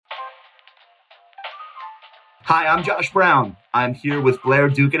Hi, I'm Josh Brown. I'm here with Blair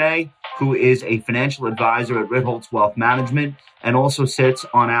Duquesne, who is a financial advisor at Ritholtz Wealth Management and also sits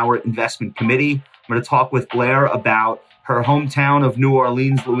on our investment committee. I'm going to talk with Blair about her hometown of New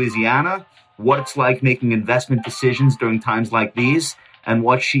Orleans, Louisiana, what it's like making investment decisions during times like these, and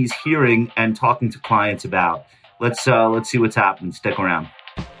what she's hearing and talking to clients about. Let's see what's happening. Stick around.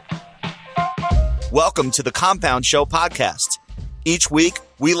 Welcome to the Compound Show podcast. Each week,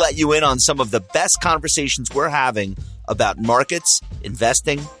 we let you in on some of the best conversations we're having about markets,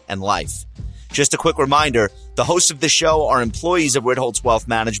 investing, and life. Just a quick reminder, the hosts of the show are employees of Ritholtz Wealth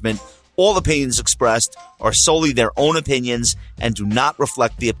Management. All opinions expressed are solely their own opinions and do not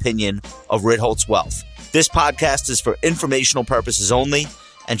reflect the opinion of Ritholtz Wealth. This podcast is for informational purposes only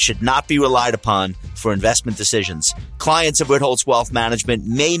and should not be relied upon for investment decisions. Clients of Ritholtz Wealth Management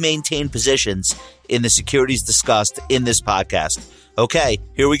may maintain positions in the securities discussed in this podcast. Okay,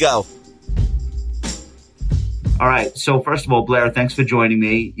 here we go. All right. So first of all, Blair, thanks for joining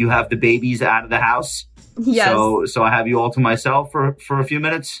me. You have the babies out of the house. Yes. So I have you all to myself for a few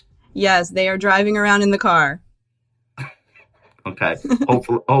minutes. Yes, they are driving around in the car. Okay.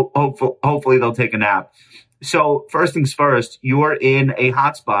 Hopefully they'll take a nap. So first things first, you're in a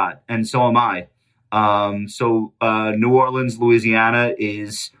hotspot, and so am I. New Orleans, Louisiana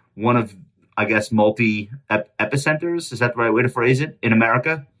is one of, I guess, multi-epicenters. Is that the right way to phrase it, in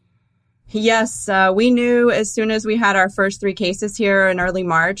America? Yes, we knew as soon as we had our first 3 cases here in early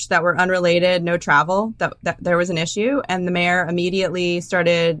March that were unrelated, no travel, that there was an issue. And the mayor immediately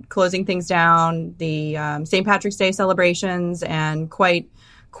started closing things down, the St. Patrick's Day celebrations, and quite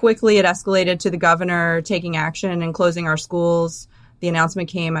quickly it escalated to the governor taking action and closing our schools. The announcement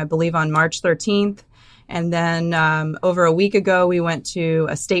came, I believe, on March 13th. And then over a week ago, we went to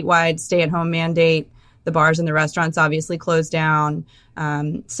a statewide stay-at-home mandate. The bars and the restaurants obviously closed down.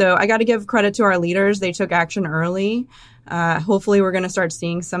 So I got to give credit to our leaders. They took action early. Hopefully, we're going to start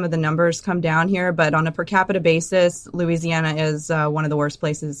seeing some of the numbers come down here. But on a per capita basis, Louisiana is one of the worst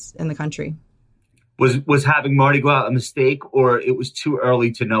places in the country. Was having Mardi Gras a mistake, or it was too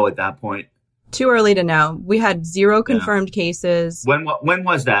early to know at that point? Too early to know. We had 0 confirmed cases. When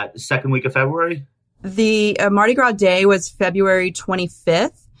was that? The second week of February? The Mardi Gras Day was February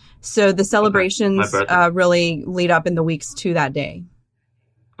 25th. So the celebrations really lead up in the weeks to that day.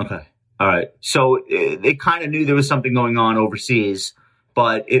 Okay. All right. So they kind of knew there was something going on overseas,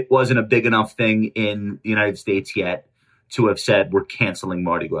 but it wasn't a big enough thing in the United States yet to have said we're canceling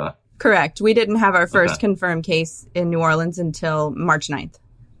Mardi Gras. Correct. We didn't have our first confirmed case in New Orleans until March 9th.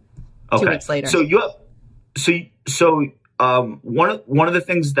 Okay. 2 weeks later. So one of the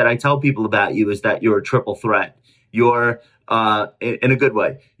things that I tell people about you is that you're a triple threat. You're in a good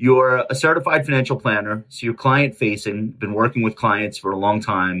way. You're a certified financial planner, so you're client facing, been working with clients for a long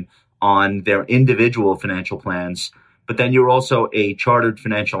time on their individual financial plans, but then you're also a chartered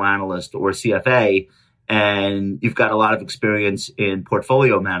financial analyst, or CFA, and you've got a lot of experience in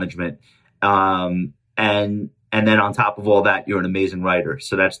portfolio management. And then on top of all that, you're an amazing writer.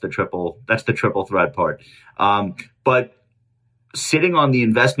 So that's the triple threat part. But sitting on the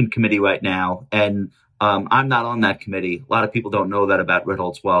investment committee right now, and I'm not on that committee. A lot of people don't know that about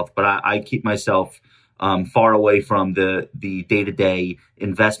Ritholtz Wealth, but I keep myself far away from the day-to-day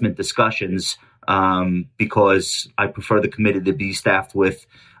investment discussions because I prefer the committee to be staffed with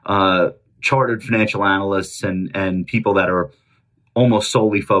chartered financial analysts and people that are almost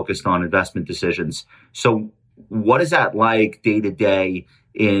solely focused on investment decisions. So what is that like day-to-day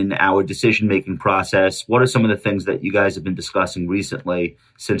in our decision-making process? What are some of the things that you guys have been discussing recently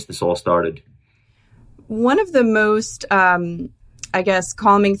since this all started? One of the most, calming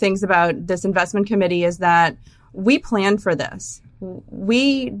things about this investment committee is that we planned for this.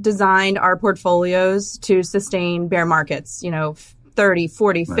 We designed our portfolios to sustain bear markets, 30,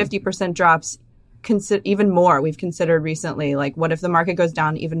 40, 50% drops, even more we've considered recently. Like, what if the market goes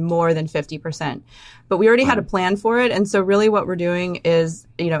down even more than 50%? But we already had a plan for it. And so really what we're doing is,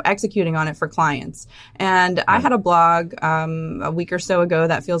 executing on it for clients. And I had a blog a week or so ago,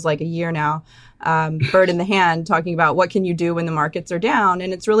 that feels like a year now, Bird in the Hand, talking about what can you do when the markets are down.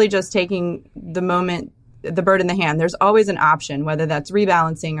 And it's really just taking the bird in the hand. There's always an option, whether that's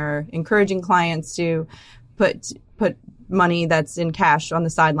rebalancing or encouraging clients to put money that's in cash on the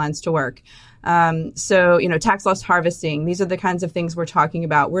sidelines to work. Tax loss harvesting, these are the kinds of things we're talking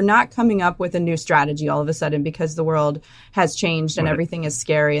about. We're not coming up with a new strategy all of a sudden because the world has changed and everything is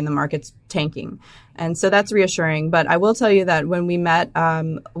scary and the market's tanking. And so that's reassuring. But I will tell you that when we met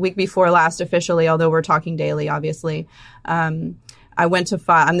week before last officially, although we're talking daily, obviously, I went to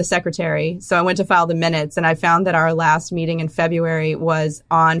file, I'm the secretary, so I went to file the minutes, and I found that our last meeting in February was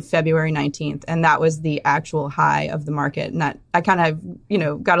on February 19th, and that was the actual high of the market. And that I kind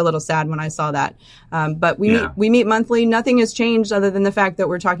of, got a little sad when I saw that. But we meet monthly. Nothing has changed other than the fact that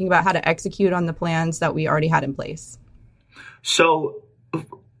we're talking about how to execute on the plans that we already had in place. So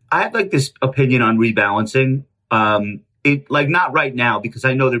I have like this opinion on rebalancing. Not right now, because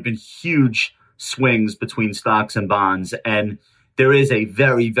I know there've been huge swings between stocks and bonds, and there is a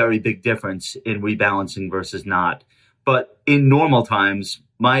very, very big difference in rebalancing versus not. But in normal times,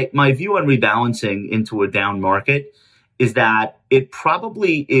 my view on rebalancing into a down market is that it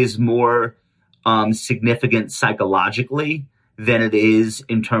probably is more significant psychologically than it is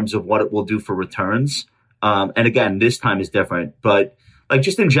in terms of what it will do for returns. And again, this time is different. But like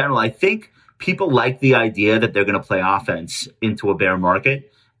just in general, I think people like the idea that they're going to play offense into a bear market.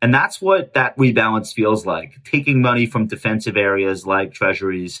 And that's what that rebalance feels like, taking money from defensive areas like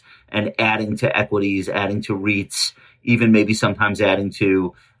treasuries and adding to equities, adding to REITs, even maybe sometimes adding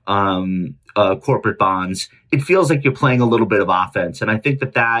to corporate bonds. It feels like you're playing a little bit of offense. And I think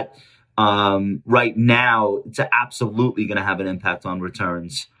that right now, it's absolutely going to have an impact on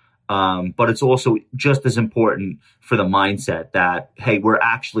returns. But it's also just as important for the mindset that, hey, we're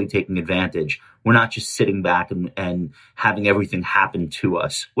actually taking advantage. We're not just sitting back and having everything happen to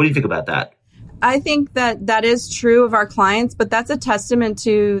us. What do you think about that? I think that is true of our clients, but that's a testament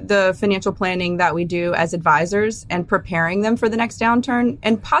to the financial planning that we do as advisors and preparing them for the next downturn,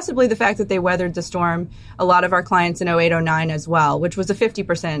 and possibly the fact that they weathered the storm. A lot of our clients in 08-09 as well, which was a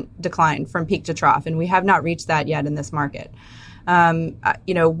 50% decline from peak to trough, and we have not reached that yet in this market. When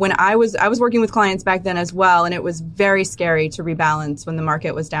I was working with clients back then as well, and it was very scary to rebalance when the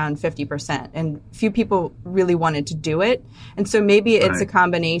market was down 50%, and few people really wanted to do it. And so maybe it's a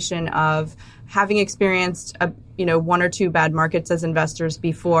combination of having experienced one or two bad markets as investors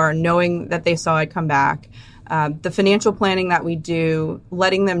before, knowing that they saw it come back. The financial planning that we do,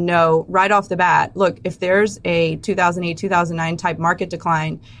 letting them know right off the bat, look, if there's a 2008, 2009 type market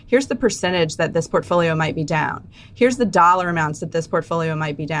decline, here's the percentage that this portfolio might be down. Here's the dollar amounts that this portfolio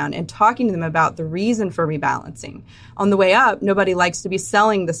might be down, and talking to them about the reason for rebalancing. On the way up, nobody likes to be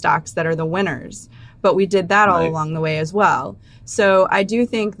selling the stocks that are the winners, but we did that all along the way as well. So I do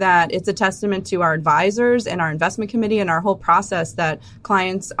think that it's a testament to our advisors and our investment committee and our whole process that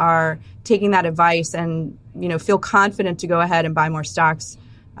clients are taking that advice and feel confident to go ahead and buy more stocks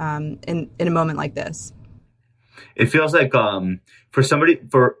in a moment like this. It feels like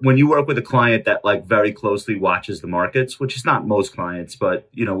for when you work with a client that like very closely watches the markets, which is not most clients, but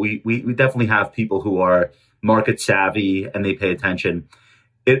we definitely have people who are market savvy and they pay attention.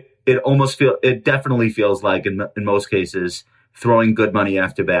 It definitely feels like in most cases throwing good money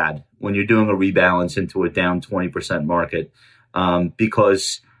after bad when you're doing a rebalance into a down 20% market,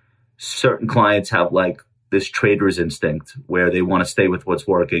 because certain clients have like this trader's instinct where they want to stay with what's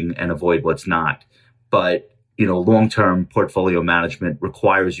working and avoid what's not. But, long-term portfolio management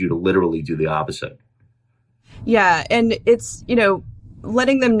requires you to literally do the opposite. Yeah. And it's,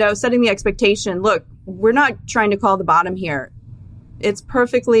 letting them know, setting the expectation, look, we're not trying to call the bottom here. It's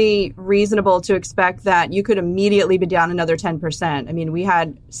perfectly reasonable to expect that you could immediately be down another 10%. I mean, we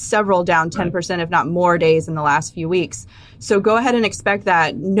had several down 10%, if not more days in the last few weeks. So go ahead and expect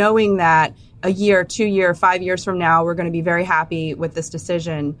that, knowing that a year, 2 year, 5 years from now, we're going to be very happy with this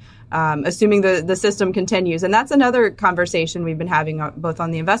decision, assuming the system continues. And that's another conversation we've been having both on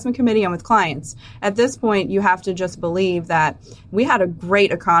the investment committee and with clients. At this point, you have to just believe that we had a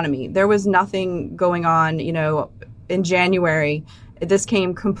great economy. There was nothing going on, in January. This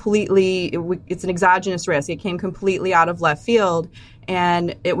came completely, it's an exogenous risk. It came completely out of left field,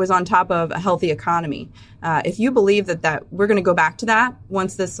 and it was on top of a healthy economy. If you believe that we're going to go back to that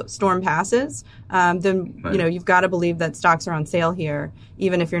once this storm passes, then you've got to believe that stocks are on sale here,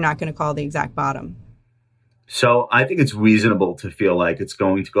 even if you're not going to call the exact bottom. So I think it's reasonable to feel like it's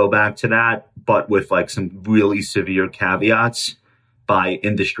going to go back to that, but with like some really severe caveats by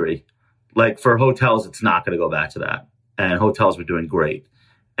industry. Like for hotels, it's not going to go back to that. And hotels were doing great.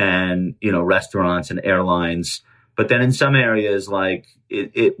 And, restaurants and airlines. But then in some areas, like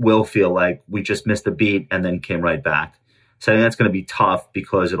it will feel like we just missed a beat and then came right back. So I think that's going to be tough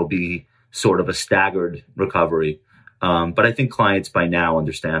because it'll be sort of a staggered recovery. But I think clients by now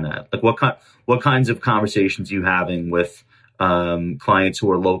understand that. Like what kinds of conversations are you having with clients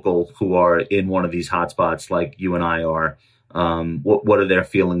who are local, who are in one of these hotspots like you and I are? What are their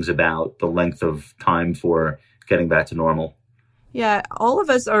feelings about the length of time for getting back to normal? Yeah, all of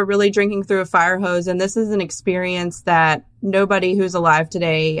us are really drinking through a fire hose, and this is an experience that nobody who's alive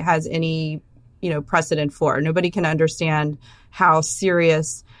today has any precedent for. Nobody can understand how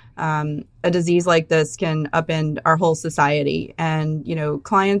serious a disease like this can upend our whole society. And,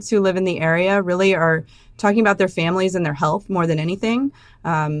 clients who live in the area really are talking about their families and their health more than anything.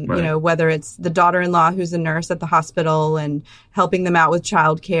 Right. Whether it's the daughter-in-law who's a nurse at the hospital and helping them out with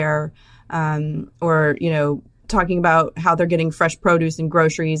childcare, or, talking about how they're getting fresh produce and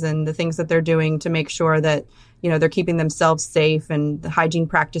groceries and the things that they're doing to make sure that, they're keeping themselves safe, and the hygiene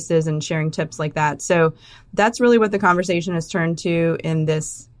practices and sharing tips like that. So that's really what the conversation has turned to in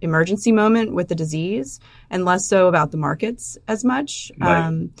this emergency moment with the disease, and less so about the markets as much.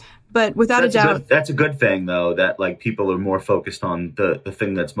 Right. But without a doubt, that's a good thing, though, that like people are more focused on the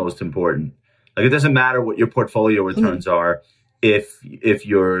thing that's most important. Like, it doesn't matter what your portfolio returns are if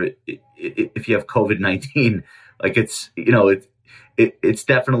you have COVID-19. Like, it's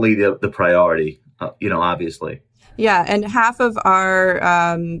definitely the priority. Obviously. Yeah. And half of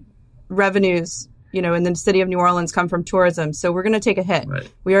our revenues, in the city of New Orleans come from tourism. So we're going to take a hit. Right.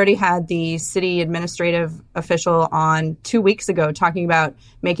 We already had the city administrative official on 2 weeks ago talking about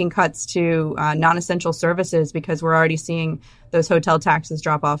making cuts to non-essential services because we're already seeing those hotel taxes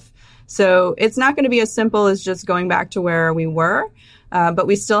drop off. So it's not going to be as simple as just going back to where we were. But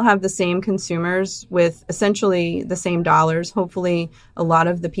we still have the same consumers with essentially the same dollars. Hopefully, a lot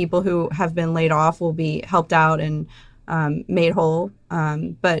of the people who have been laid off will be helped out and made whole.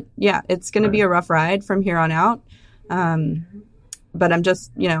 But yeah, it's going to be a rough ride from here on out. But I'm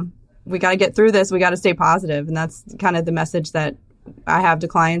just, we got to get through this. We got to stay positive. And that's kind of the message that I have to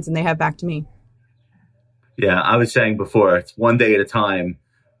clients and they have back to me. Yeah, I was saying before, it's one day at a time.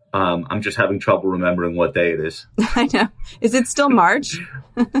 I'm just having trouble remembering what day it is. I know. Is it still March?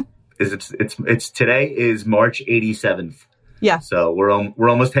 It's today is March 87th. Yeah. So we're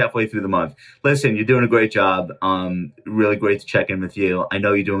almost halfway through the month. Listen, you're doing a great job. Really great to check in with you. I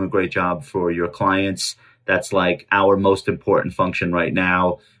know you're doing a great job for your clients. That's like our most important function right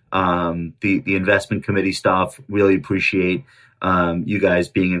now. The investment committee stuff, really appreciate you guys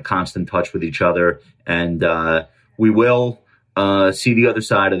being in constant touch with each other. And we will see the other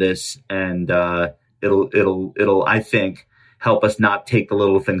side of this, and it'll I think help us not take the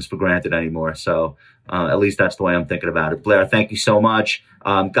little things for granted anymore. So at least that's the way I'm thinking about it. Blair, thank you so much.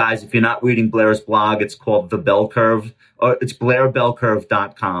 Guys, if you're not reading Blair's blog, it's called The Bell Curve, or it's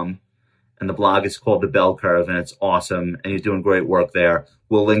blairbellcurve.com, and the blog is called The Bell Curve, and it's awesome, and you're doing great work there.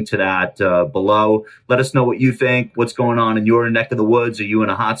 We'll link to that below. Let us know what you think, what's going on in your neck of the woods. Are you in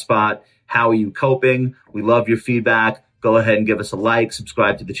a hot spot? How are you coping? We love your feedback. Go ahead and give us a like,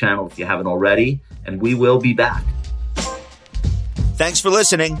 subscribe to the channel if you haven't already, and we will be back. Thanks for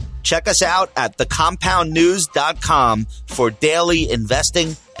listening. Check us out at thecompoundnews.com for daily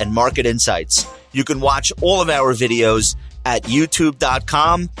investing and market insights. You can watch all of our videos at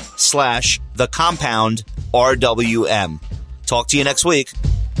youtube.com/thecompoundrwm. Talk to you next week.